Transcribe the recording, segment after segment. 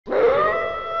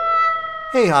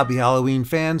Hey Hobby Halloween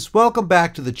fans, welcome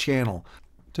back to the channel.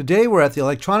 Today we're at the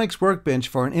electronics workbench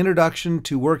for an introduction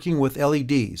to working with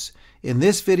LEDs. In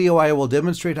this video I will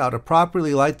demonstrate how to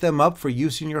properly light them up for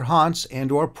use in your haunts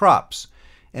and or props.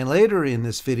 And later in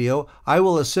this video I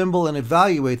will assemble and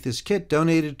evaluate this kit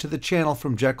donated to the channel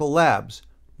from Jekyll-labs.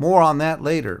 More on that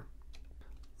later.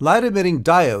 Light-emitting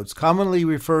diodes, commonly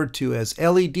referred to as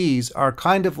LEDs, are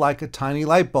kind of like a tiny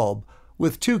light bulb,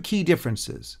 with two key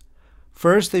differences.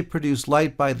 First, they produce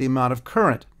light by the amount of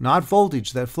current, not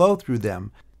voltage, that flow through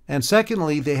them. And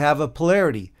secondly, they have a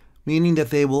polarity, meaning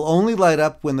that they will only light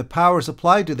up when the power is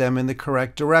applied to them in the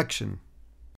correct direction.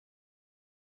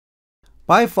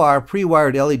 By far,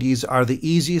 pre-wired LEDs are the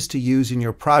easiest to use in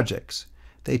your projects.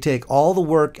 They take all the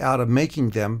work out of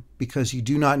making them because you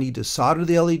do not need to solder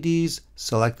the LEDs,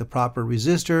 select the proper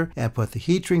resistor, and put the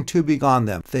heat shrink tubing on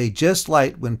them. They just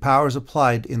light when power is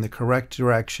applied in the correct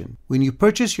direction. When you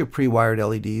purchase your pre-wired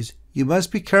LEDs, you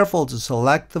must be careful to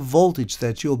select the voltage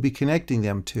that you will be connecting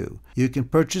them to. You can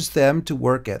purchase them to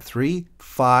work at 3,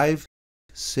 5,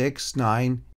 6,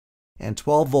 9, and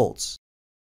 12 volts.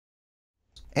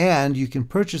 And you can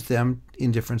purchase them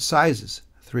in different sizes.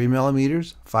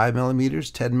 3mm,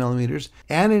 5mm, 10mm,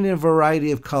 and in a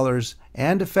variety of colors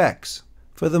and effects.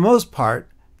 For the most part,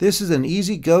 this is an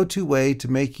easy go-to way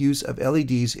to make use of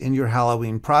LEDs in your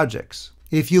Halloween projects.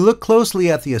 If you look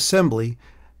closely at the assembly,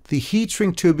 the heat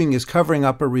shrink tubing is covering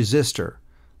up a resistor.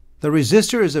 The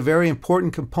resistor is a very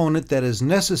important component that is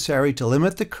necessary to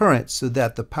limit the current so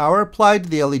that the power applied to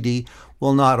the LED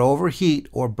will not overheat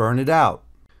or burn it out.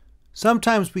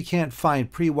 Sometimes we can't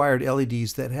find pre-wired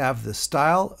LEDs that have the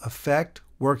style, effect,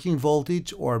 working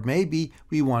voltage, or maybe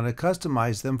we want to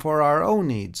customize them for our own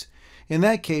needs. In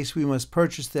that case, we must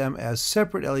purchase them as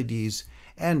separate LEDs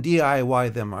and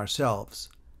DIY them ourselves.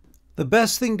 The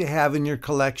best thing to have in your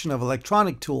collection of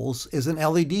electronic tools is an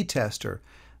LED tester.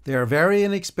 They are very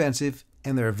inexpensive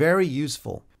and they're very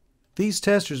useful. These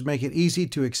testers make it easy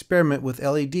to experiment with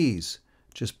LEDs.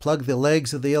 Just plug the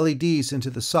legs of the LEDs into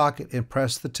the socket and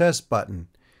press the test button.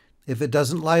 If it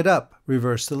doesn't light up,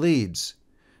 reverse the leads.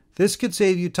 This could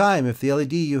save you time if the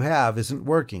LED you have isn't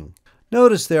working.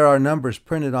 Notice there are numbers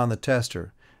printed on the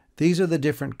tester. These are the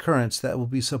different currents that will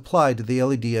be supplied to the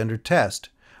LED under test.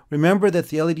 Remember that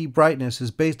the LED brightness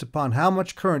is based upon how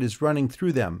much current is running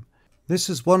through them. This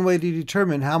is one way to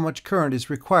determine how much current is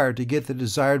required to get the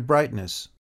desired brightness.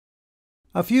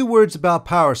 A few words about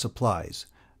power supplies.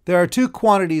 There are two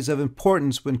quantities of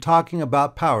importance when talking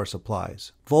about power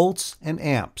supplies, volts and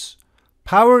amps.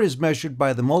 Power is measured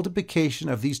by the multiplication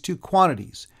of these two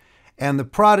quantities, and the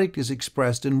product is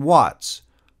expressed in watts.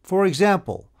 For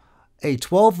example, a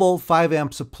 12-volt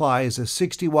 5-amp supply is a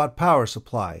 60-watt power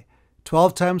supply.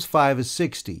 12 times 5 is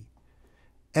 60.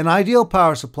 An ideal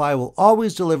power supply will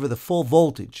always deliver the full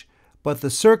voltage, but the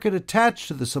circuit attached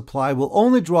to the supply will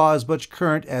only draw as much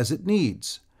current as it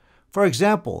needs. For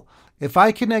example, if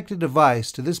I connect a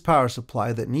device to this power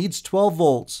supply that needs 12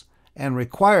 volts and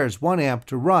requires 1 amp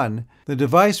to run, the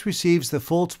device receives the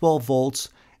full 12 volts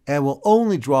and will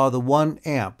only draw the 1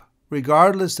 amp,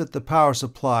 regardless that the power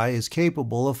supply is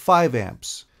capable of 5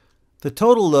 amps. The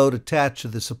total load attached to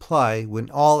the supply, when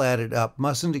all added up,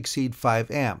 mustn't exceed 5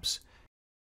 amps.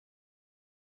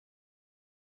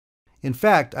 In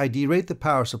fact, I derate the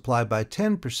power supply by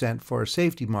 10% for a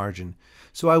safety margin,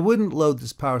 so I wouldn't load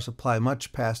this power supply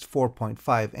much past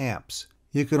 4.5 amps.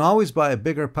 You can always buy a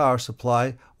bigger power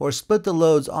supply or split the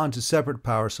loads onto separate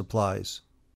power supplies.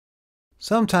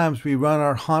 Sometimes we run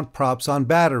our haunt props on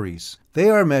batteries. They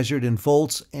are measured in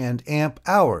volts and amp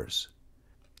hours.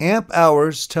 Amp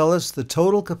hours tell us the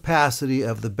total capacity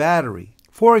of the battery.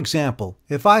 For example,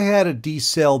 if I had a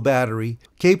D-cell battery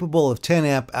capable of 10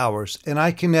 amp hours and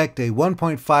I connect a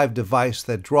 1.5 device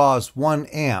that draws 1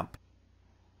 amp,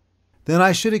 then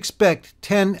I should expect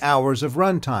 10 hours of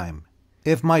runtime.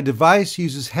 If my device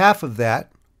uses half of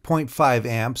that, 0.5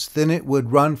 amps, then it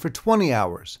would run for 20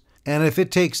 hours. And if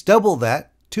it takes double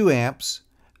that, 2 amps,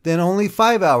 then only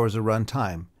 5 hours of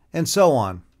runtime, and so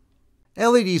on.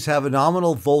 LEDs have a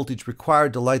nominal voltage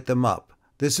required to light them up.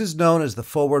 This is known as the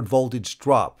forward voltage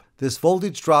drop. This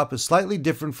voltage drop is slightly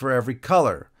different for every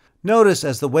color. Notice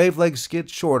as the wavelengths get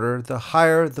shorter, the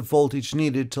higher the voltage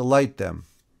needed to light them.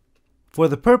 For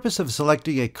the purpose of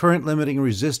selecting a current limiting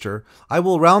resistor, I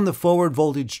will round the forward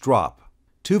voltage drop.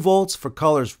 2 volts for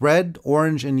colors red,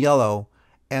 orange, and yellow,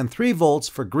 and 3 volts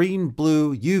for green,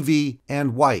 blue, UV,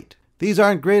 and white. These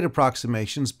aren't great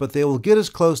approximations, but they will get us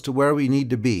close to where we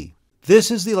need to be.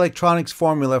 This is the electronics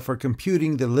formula for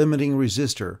computing the limiting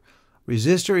resistor.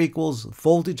 Resistor equals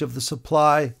voltage of the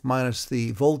supply minus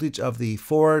the voltage of the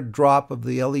forward drop of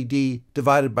the LED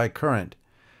divided by current.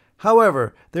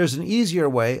 However, there's an easier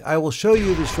way. I will show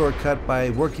you the shortcut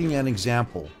by working an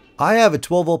example. I have a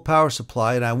 12-volt power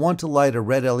supply and I want to light a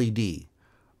red LED.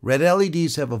 Red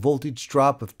LEDs have a voltage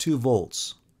drop of 2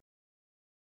 volts.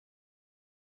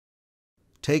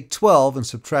 Take 12 and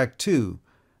subtract 2.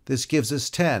 This gives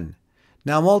us 10.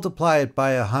 Now multiply it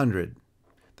by 100.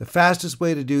 The fastest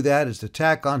way to do that is to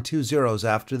tack on 2 zeros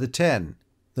after the 10.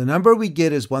 The number we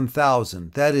get is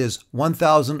 1000, that is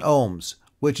 1000 ohms,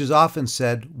 which is often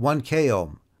said 1 k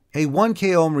ohm. A 1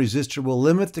 k ohm resistor will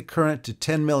limit the current to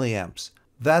 10 milliamps.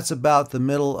 That's about the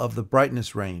middle of the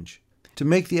brightness range. To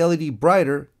make the LED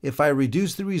brighter, if I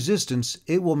reduce the resistance,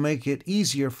 it will make it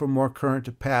easier for more current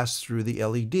to pass through the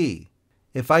LED.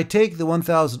 If I take the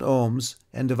 1000 ohms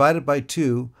and divide it by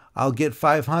 2, I'll get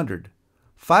 500.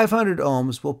 500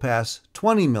 ohms will pass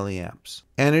 20 milliamps.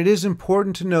 And it is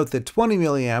important to note that 20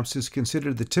 milliamps is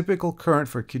considered the typical current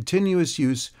for continuous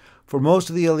use for most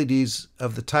of the LEDs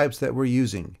of the types that we're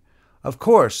using. Of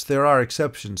course, there are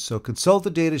exceptions, so consult the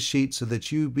data sheet so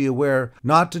that you be aware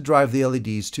not to drive the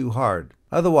LEDs too hard.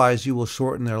 Otherwise, you will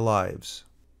shorten their lives.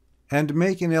 And to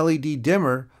make an LED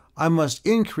dimmer, I must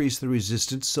increase the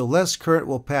resistance so less current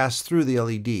will pass through the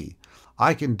LED.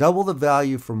 I can double the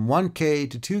value from 1K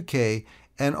to 2K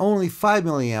and only 5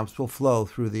 milliamps will flow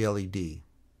through the LED.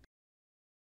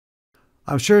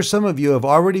 I'm sure some of you have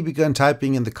already begun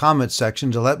typing in the comments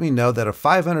section to let me know that a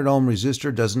 500 ohm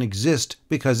resistor doesn't exist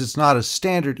because it's not a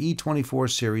standard E24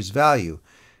 series value.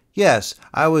 Yes,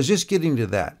 I was just getting to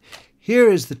that. Here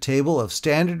is the table of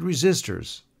standard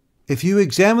resistors. If you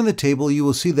examine the table, you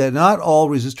will see that not all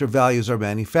resistor values are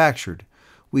manufactured.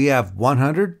 We have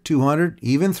 100, 200,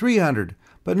 even 300,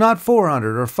 but not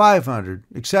 400 or 500,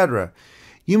 etc.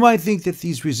 You might think that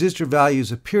these resistor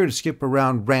values appear to skip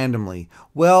around randomly.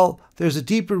 Well, there's a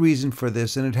deeper reason for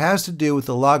this, and it has to do with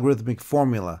the logarithmic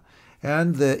formula.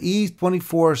 And the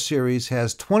E24 series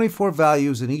has 24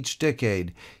 values in each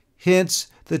decade, hence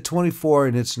the 24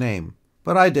 in its name.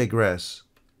 But I digress.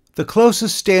 The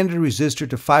closest standard resistor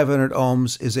to 500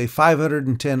 ohms is a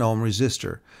 510 ohm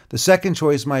resistor. The second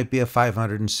choice might be a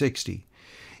 560.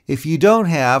 If you don't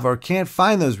have or can't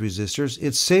find those resistors,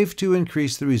 it's safe to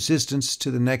increase the resistance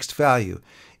to the next value.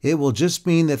 It will just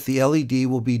mean that the LED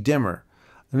will be dimmer.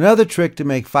 Another trick to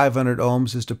make 500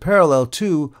 ohms is to parallel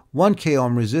two 1 k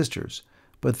ohm resistors,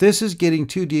 but this is getting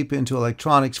too deep into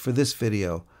electronics for this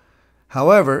video.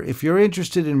 However, if you're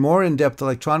interested in more in-depth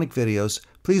electronic videos,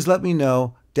 please let me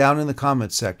know down in the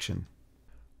comments section.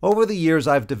 Over the years,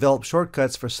 I've developed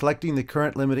shortcuts for selecting the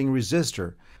current limiting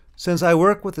resistor. Since I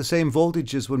work with the same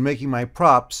voltages when making my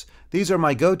props, these are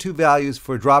my go-to values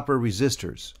for dropper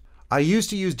resistors. I used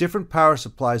to use different power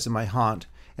supplies in my haunt,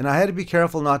 and I had to be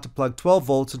careful not to plug 12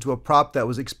 volts into a prop that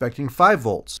was expecting 5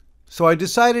 volts. So I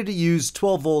decided to use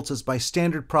 12 volts as my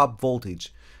standard prop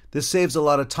voltage. This saves a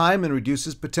lot of time and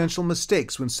reduces potential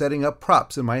mistakes when setting up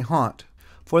props in my haunt.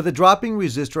 For the dropping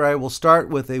resistor, I will start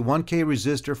with a 1K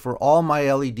resistor for all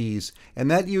my LEDs, and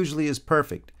that usually is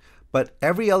perfect. But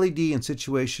every LED and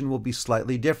situation will be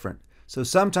slightly different. So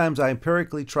sometimes I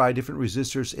empirically try different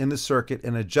resistors in the circuit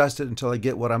and adjust it until I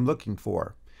get what I'm looking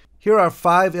for. Here are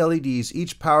 5 LEDs,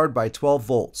 each powered by 12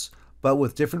 volts, but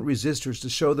with different resistors to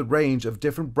show the range of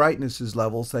different brightnesses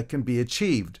levels that can be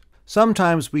achieved.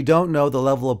 Sometimes we don't know the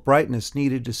level of brightness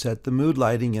needed to set the mood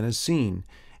lighting in a scene,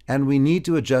 and we need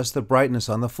to adjust the brightness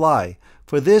on the fly.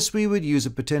 For this, we would use a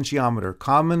potentiometer,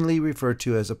 commonly referred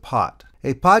to as a pot.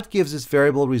 A pot gives us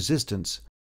variable resistance.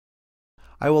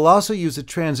 I will also use a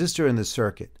transistor in the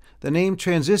circuit. The name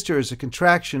transistor is a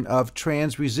contraction of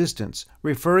trans resistance,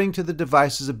 referring to the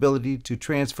device's ability to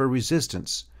transfer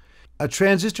resistance. A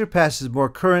transistor passes more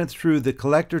current through the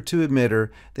collector to emitter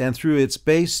than through its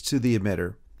base to the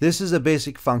emitter. This is a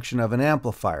basic function of an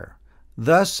amplifier.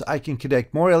 Thus, I can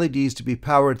connect more LEDs to be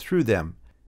powered through them.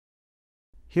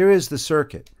 Here is the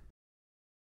circuit.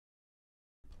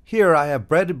 Here I have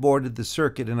breadboarded the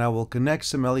circuit and I will connect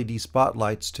some LED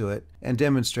spotlights to it and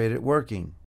demonstrate it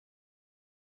working.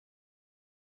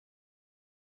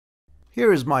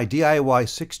 Here is my DIY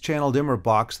 6-channel dimmer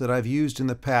box that I've used in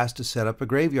the past to set up a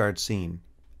graveyard scene.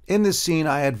 In this scene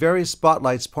I had various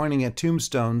spotlights pointing at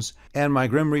tombstones and my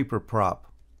Grim Reaper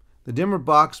prop. The dimmer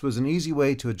box was an easy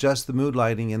way to adjust the mood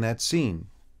lighting in that scene.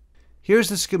 Here's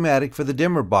the schematic for the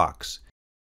dimmer box.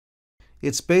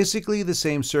 It's basically the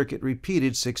same circuit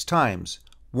repeated 6 times,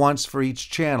 once for each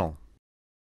channel.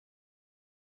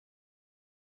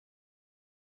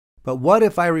 But what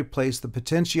if I replace the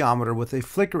potentiometer with a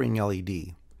flickering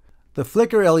LED? The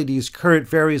flicker LED's current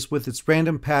varies with its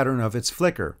random pattern of its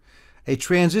flicker. A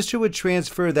transistor would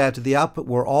transfer that to the output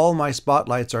where all my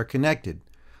spotlights are connected.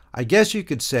 I guess you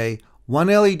could say one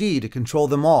LED to control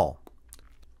them all.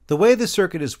 The way the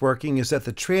circuit is working is that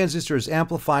the transistor is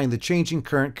amplifying the changing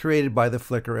current created by the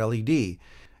flicker LED.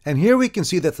 And here we can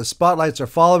see that the spotlights are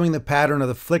following the pattern of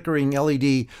the flickering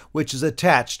LED, which is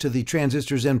attached to the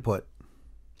transistor's input.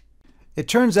 It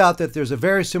turns out that there's a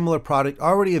very similar product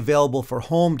already available for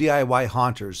home DIY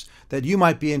haunters that you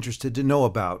might be interested to know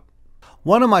about.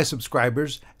 One of my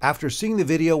subscribers, after seeing the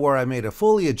video where I made a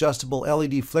fully adjustable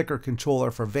LED flicker controller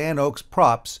for Van Oaks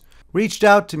props, reached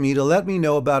out to me to let me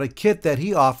know about a kit that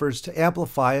he offers to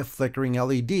amplify a flickering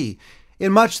LED,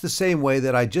 in much the same way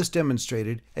that I just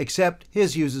demonstrated, except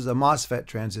his uses a MOSFET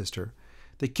transistor.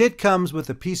 The kit comes with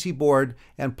a PC board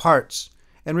and parts,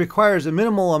 and requires a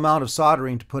minimal amount of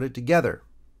soldering to put it together.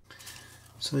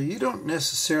 So you don't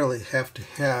necessarily have to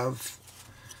have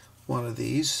one of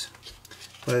these,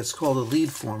 but it's called a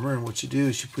lead former, and what you do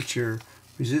is you put your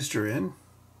resistor in,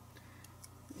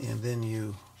 and then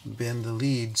you bend the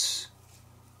leads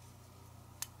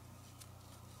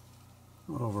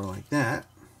over like that,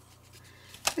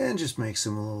 and just makes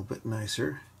them a little bit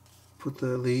nicer. Put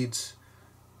the leads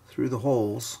through the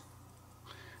holes,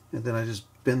 and then I just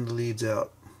bend the leads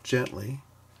out gently.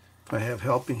 If I have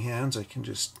helping hands, I can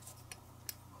just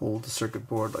hold the circuit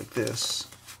board like this.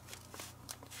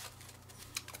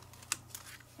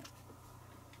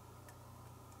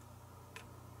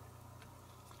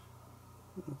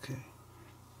 Okay.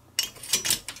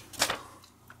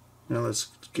 Now let's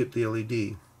get the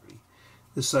LED.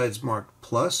 This side's marked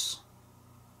plus.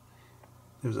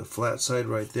 There's a flat side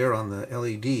right there on the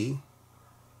LED.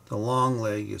 The long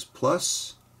leg is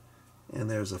plus, and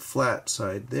there's a flat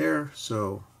side there,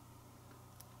 so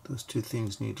those two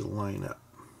things need to line up.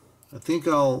 I think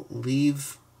I'll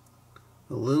leave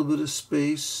a little bit of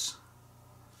space.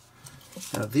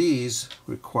 Now these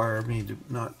require me to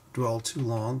not dwell too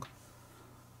long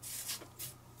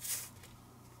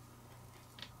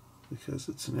because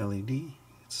it's an LED,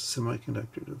 it's a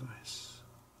semiconductor device.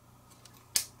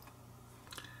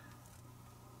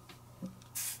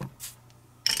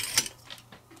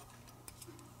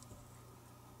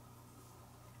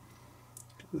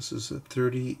 This is a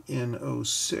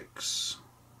 30N06.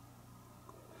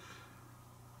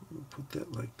 We'll put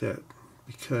that like that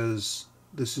because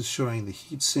this is showing the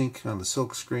heat sink on the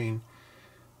silk screen,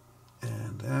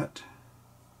 and that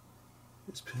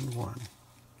is pin 1.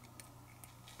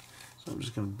 So I'm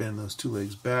just going to bend those two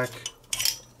legs back,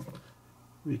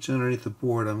 reach underneath the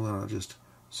board. I'm going to just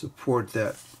support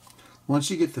that. Once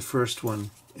you get the first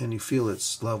one and you feel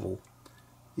it's level,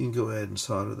 you can go ahead and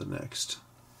solder the next.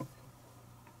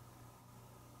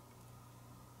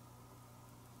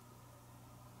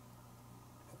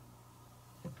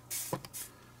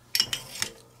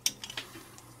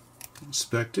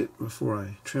 Inspect it before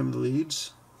I trim the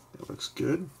leads. It looks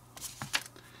good.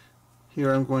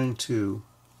 Here I'm going to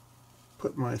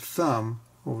put my thumb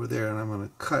over there and I'm going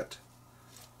to cut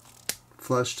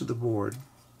flush to the board.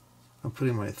 I'm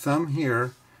putting my thumb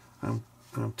here. I'm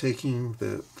taking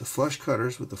the flush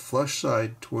cutters with the flush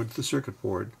side towards the circuit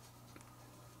board,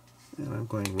 and I'm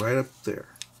going right up there.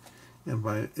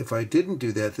 And if I didn't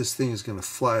do that, this thing is going to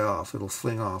fly off. It'll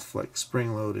fling off like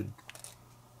spring-loaded.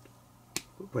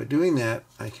 By doing that,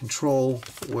 I control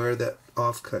where that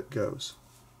offcut goes.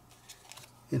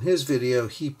 In his video,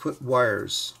 he put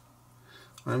wires.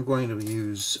 I'm going to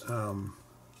use,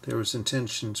 there was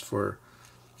intentions for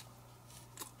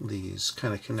these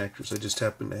kind of connectors. I just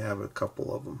happen to have a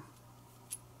couple of them.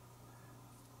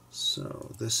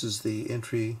 So this is the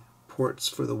entry ports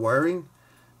for the wiring.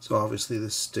 So obviously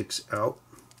this sticks out.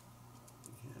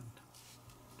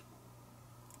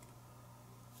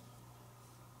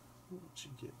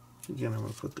 Again, I'm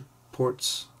going to put the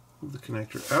ports of the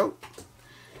connector out,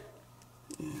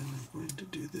 and I'm going to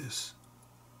do this.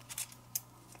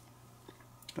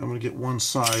 I'm going to get one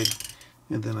side,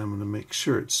 and then I'm going to make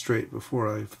sure it's straight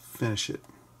before I finish it.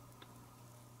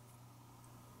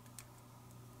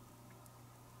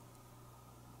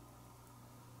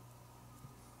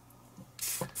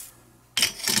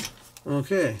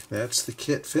 Okay, that's the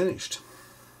kit finished.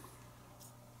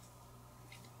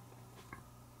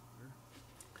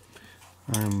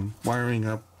 I'm wiring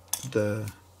up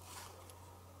the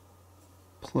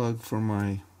plug for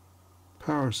my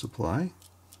power supply,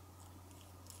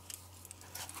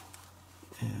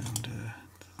 and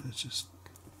that's just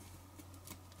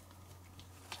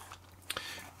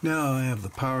now I have the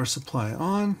power supply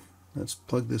on. Let's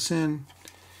plug this in,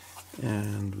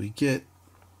 and we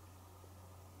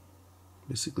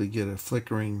basically get a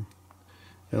flickering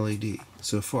LED.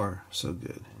 So far, so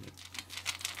good.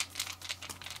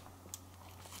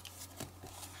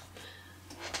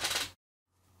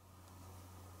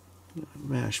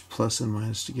 Mash plus and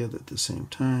minus together at the same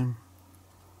time.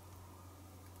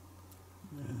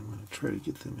 And I'm going to try to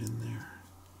get them in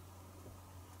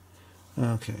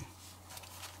there. Okay.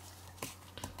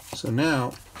 So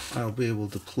now I'll be able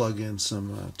to plug in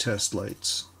some test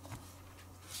lights.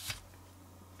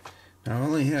 Now I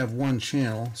only have one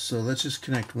channel, so let's just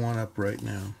connect one up right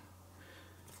now.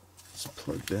 Let's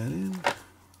plug that in.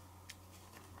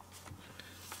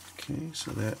 Okay,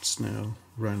 so that's now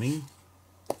running.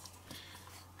 I'll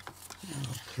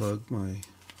plug my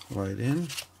light in.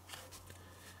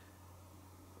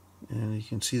 And you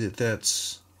can see that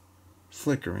that's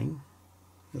flickering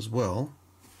as well.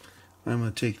 I'm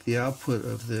going to take the output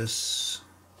of this,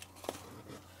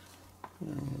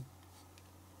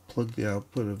 plug the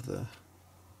output of the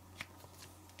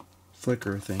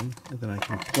flicker thing, and then I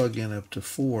can plug in up to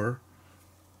 4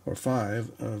 or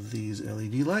 5 of these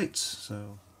LED lights.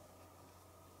 So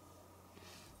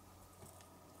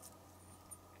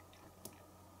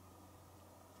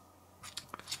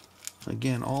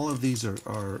again, all of these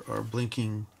are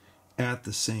blinking at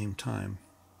the same time.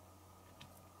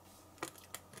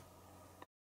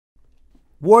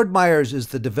 Ward Myers is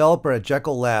the developer at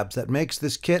Jekyll-labs that makes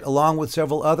this kit along with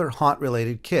several other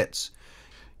haunt-related kits.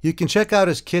 You can check out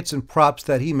his kits and props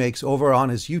that he makes over on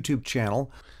his YouTube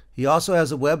channel. He also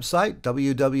has a website,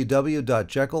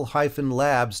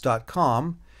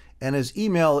 www.jekyll-labs.com, and his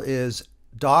email is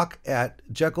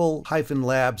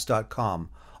doc@jekyll-labs.com.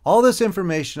 All this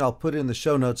information I'll put in the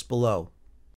show notes below.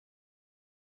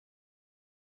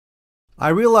 I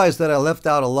realize that I left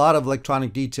out a lot of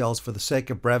electronic details for the sake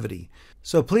of brevity,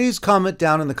 so please comment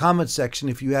down in the comment section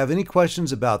if you have any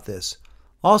questions about this.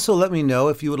 Also, let me know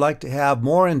if you would like to have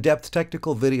more in-depth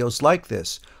technical videos like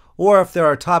this, or if there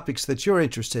are topics that you're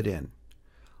interested in.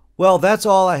 Well, that's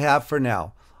all I have for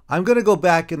now. I'm going to go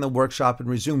back in the workshop and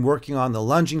resume working on the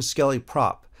lunging skelly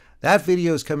prop. That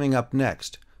video is coming up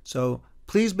next, so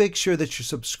please make sure that you're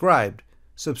subscribed.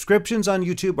 Subscriptions on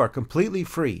YouTube are completely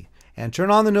free, and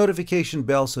turn on the notification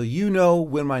bell so you know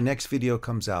when my next video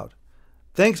comes out.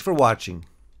 Thanks for watching.